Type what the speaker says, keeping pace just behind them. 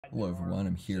Hello everyone,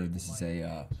 I'm here. This is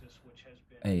a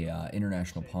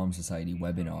International Palm Society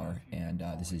webinar, and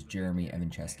this is Jeremy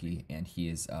Evanchesky, and he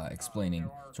is explaining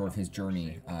sort of his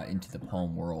journey into the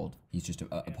palm world. He's just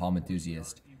a palm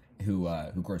enthusiast who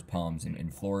grows palms in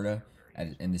Florida,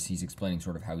 and he's explaining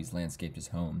sort of how he's landscaped his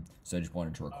home. So I just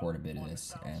wanted to record a bit of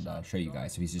this and show you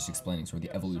guys. So he's just explaining sort of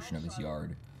the evolution of his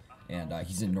yard, and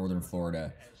he's in northern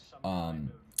Florida.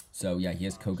 So yeah, he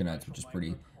has coconuts, which is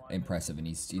pretty impressive, and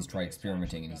he's tried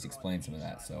experimenting and he's explained some of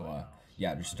that. So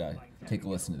yeah, just take a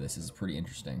listen to this. This is pretty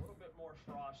interesting. A little bit more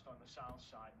frost on the south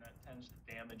side, and that tends to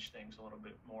damage things a little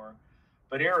bit more.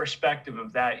 But irrespective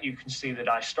of that, you can see that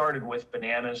I started with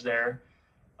bananas there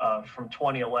from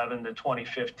 2011 to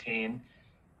 2015,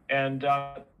 and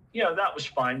that was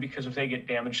fine because if they get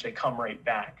damaged, they come right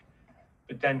back.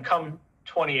 But then come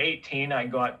 2018, I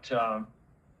got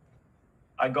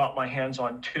my hands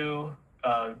on two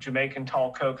Jamaican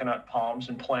tall coconut palms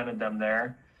and planted them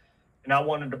there. And I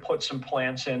wanted to put some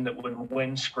plants in that would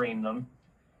windscreen them.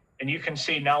 And you can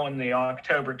see now in the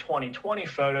October 2020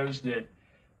 photos that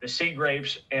the sea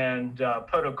grapes and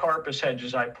podocarpus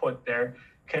hedges I put there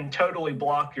can totally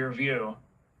block your view.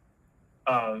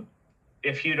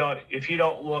 If you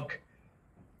don't look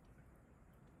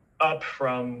up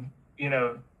from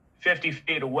 50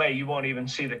 feet away, you won't even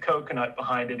see the coconut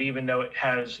behind it, even though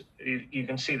you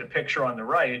can see the picture on the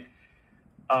right.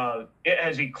 It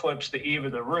has eclipsed the eave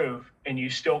of the roof, and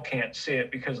you still can't see it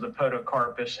because the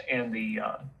podocarpus and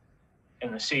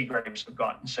the sea grapes have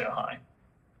gotten so high.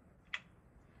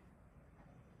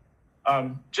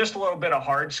 Just a little bit of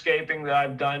hardscaping that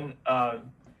I've done.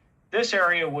 This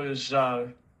area was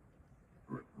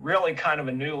really kind of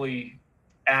a newly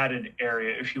added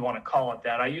area, if you want to call it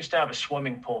that. I used to have a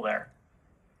swimming pool there,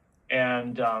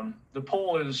 and the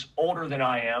pool is older than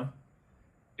I am.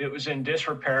 It was in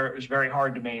disrepair. It was very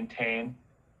hard to maintain,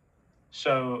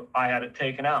 so I had it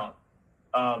taken out.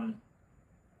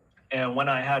 And when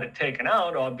I had it taken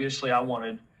out, obviously I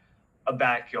wanted a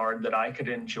backyard that I could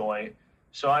enjoy.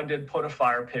 So I did put a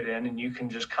fire pit in, and you can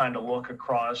just kind of look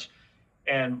across.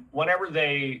 And whenever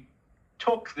they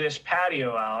took this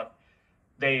patio out,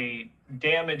 they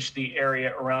damaged the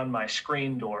area around my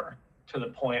screen door to the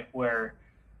point where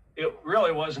it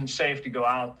really wasn't safe to go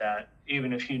out that,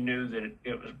 even if you knew that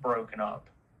it was broken up.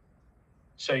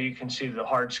 So you can see the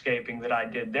hardscaping that I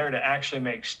did there to actually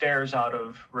make stairs out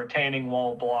of retaining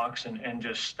wall blocks and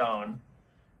just stone.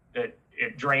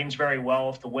 It drains very well.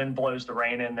 If the wind blows the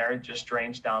rain in there, it just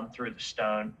drains down through the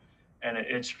stone, and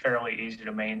it's fairly easy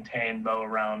to maintain, mow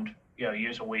around,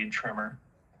 use a weed trimmer.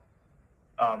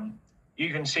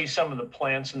 You can see some of the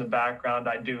plants in the background.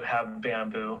 I do have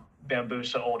bamboo.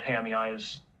 Bambusa old hamii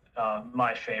is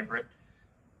my favorite.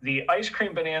 The ice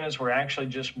cream bananas were actually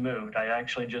just moved. I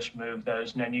actually just moved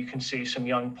those, and then you can see some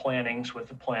young plantings with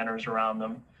the planters around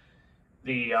them.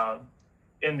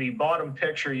 In the bottom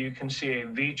picture, you can see a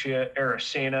Vicia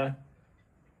ericina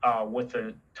with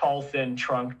a tall, thin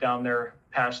trunk down there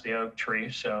past the oak tree.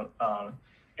 So,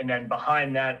 and then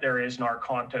behind that, there is an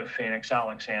Archonto-Phoenix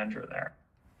Alexandra there.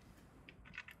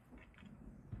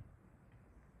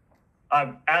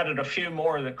 I've added a few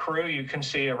more of the crew. You can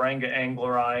see Arenga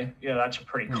angleri. That's a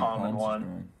pretty common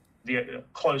one. The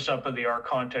close-up of the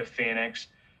Archonto-Phoenix.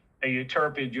 A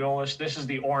Euterpe edulis. This is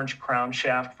the orange crown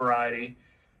shaft variety.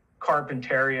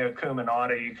 Carpentaria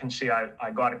acuminata. You can see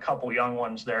I got a couple young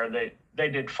ones there. They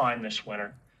did fine this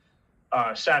winter.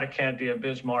 Satacanthia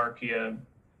bismarckia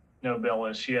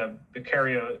nobilis. You have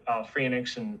Beccaria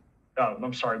phoenix and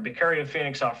Beccaria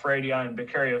phoenix alfredii and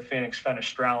Beccaria phoenix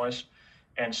fenestralis,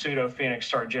 and Pseudo-Phoenix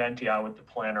sargentii with the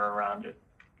planter around it.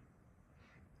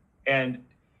 And,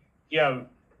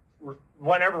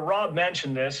 whenever Rob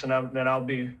mentioned this, and then I'll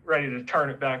be ready to turn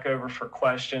it back over for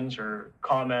questions or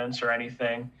comments or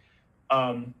anything.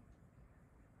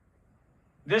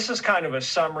 This is kind of a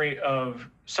summary of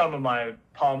some of my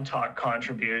Palm Talk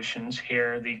contributions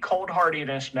here. The cold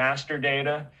hardiness master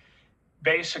data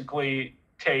basically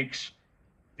takes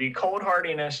the cold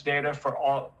hardiness data for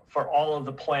all of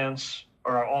the plants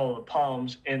or all of the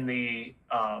palms in the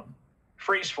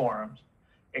freeze forms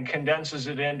and condenses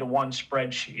it into one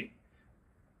spreadsheet.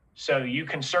 So you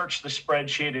can search the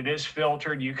spreadsheet. It is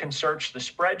filtered. You can search the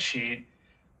spreadsheet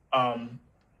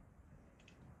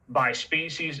by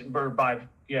species or by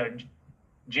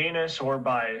genus or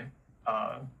by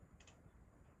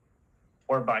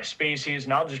species.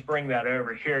 And I'll just bring that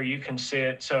over here. You can see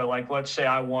it. So let's say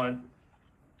I want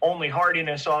only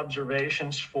hardiness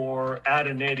observations for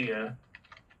Adonidia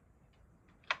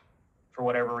for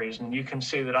whatever reason. You can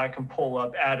see that I can pull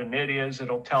up Adonidias.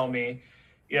 It'll tell me,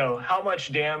 how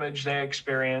much damage they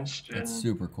experienced and That's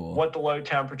super cool. what the low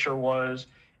temperature was.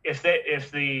 if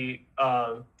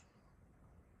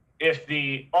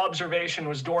the observation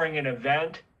was during an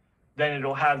event, then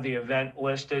it'll have the event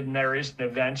listed, and there is an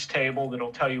events table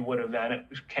that'll tell you what event it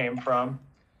came from.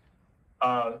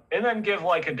 And then give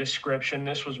like a description.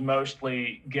 This was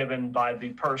mostly given by the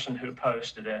person who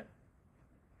posted it.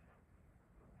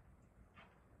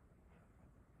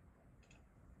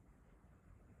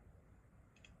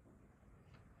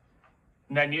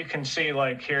 And then you can see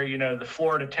like here, the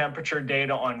Florida temperature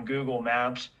data on Google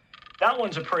Maps. That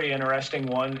one's a pretty interesting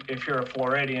one if you're a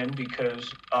Floridian,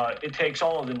 because it takes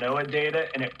all of the NOAA data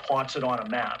and it plots it on a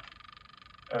map.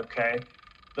 Okay.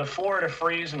 The Florida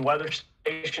freeze and weather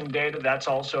station data, that's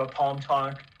also a Palm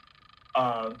Talk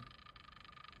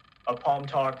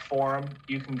forum.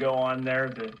 You can go on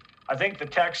there. I think the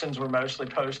Texans were mostly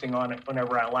posting on it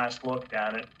whenever I last looked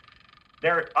at it.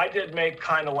 I did make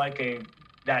kind of like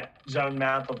that zone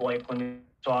map of Lakeland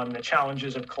on the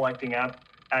challenges of collecting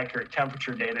accurate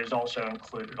temperature data is also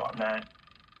included on that.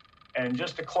 And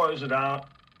just to close it out,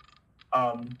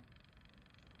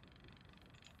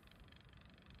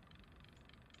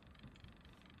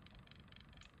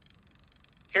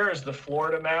 here is the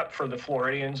Florida map for the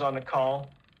Floridians on the call.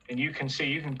 And you can see,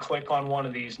 you can click on one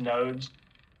of these nodes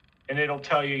and it'll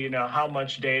tell you, how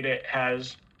much data it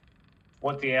has,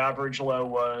 what the average low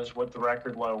was, what the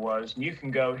record low was. And you can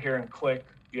go here and click,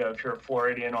 if you're a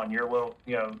Floridian on your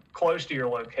close to your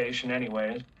location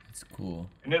anyways. That's cool.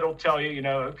 And it'll tell you,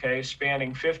 okay,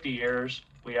 spanning 50 years,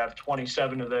 we have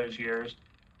 27 of those years.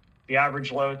 The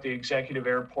average low at the executive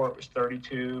airport was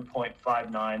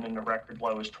 32.59, and the record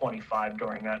low was 25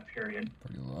 during that period.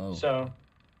 Pretty low. So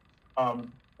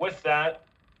with that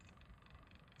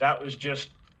was just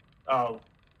a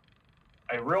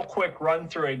real quick run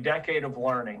through a decade of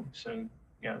learning. So,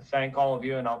 thank all of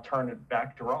you, and I'll turn it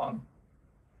back to Rob.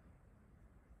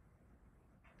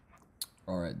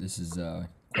 All right, this is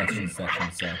question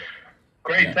section. So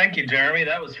great, yeah. Thank you, Jeremy.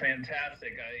 That was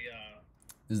fantastic.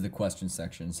 This is the question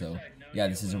section. So yeah,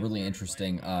 this is a really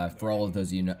interesting for all of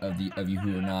those of you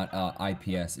who are not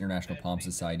IPS International Palm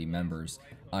Society members.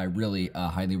 I really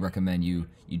highly recommend you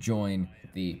join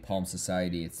the Palm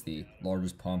Society. It's the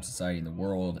largest palm society in the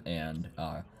world, and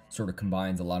sort of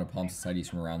combines a lot of palm societies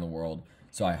from around the world.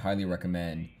 So I highly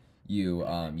recommend you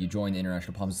join the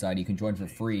International Palm Society. You can join for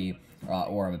free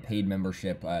or have a paid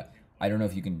membership. I don't know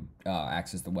if you can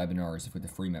access the webinars with the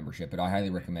free membership, but I highly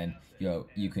recommend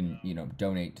you can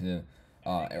donate to the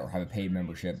or have a paid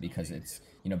membership, because it's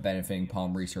benefiting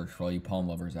palm research for all you palm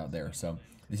lovers out there. So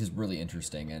this is really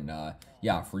interesting, and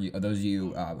yeah, for those of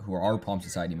you who are our Palm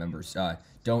Society members,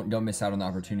 don't miss out on the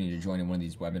opportunity to join in one of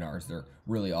these webinars. They're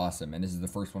really awesome, and this is the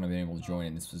first one I've been able to join.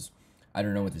 And this was, I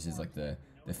don't know what this is, like the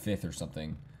fifth or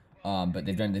something, but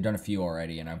they've done a few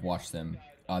already, and I've watched them.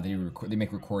 They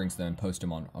make recordings of them and post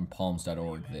them on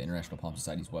palms.org, the International Palm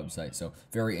Society's website. So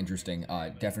very interesting.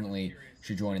 Definitely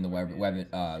should join in the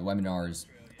webinars.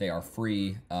 They are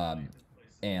free,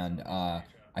 and I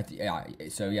think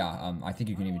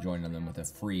you can even join on them with a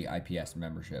free IPS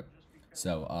membership.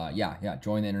 So yeah,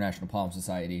 join the International Palm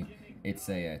Society. It's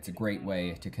a great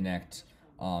way to connect,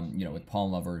 with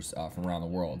palm lovers from around the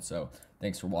world. So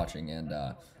thanks for watching, and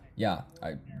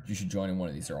you should join in one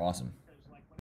of these. They're awesome.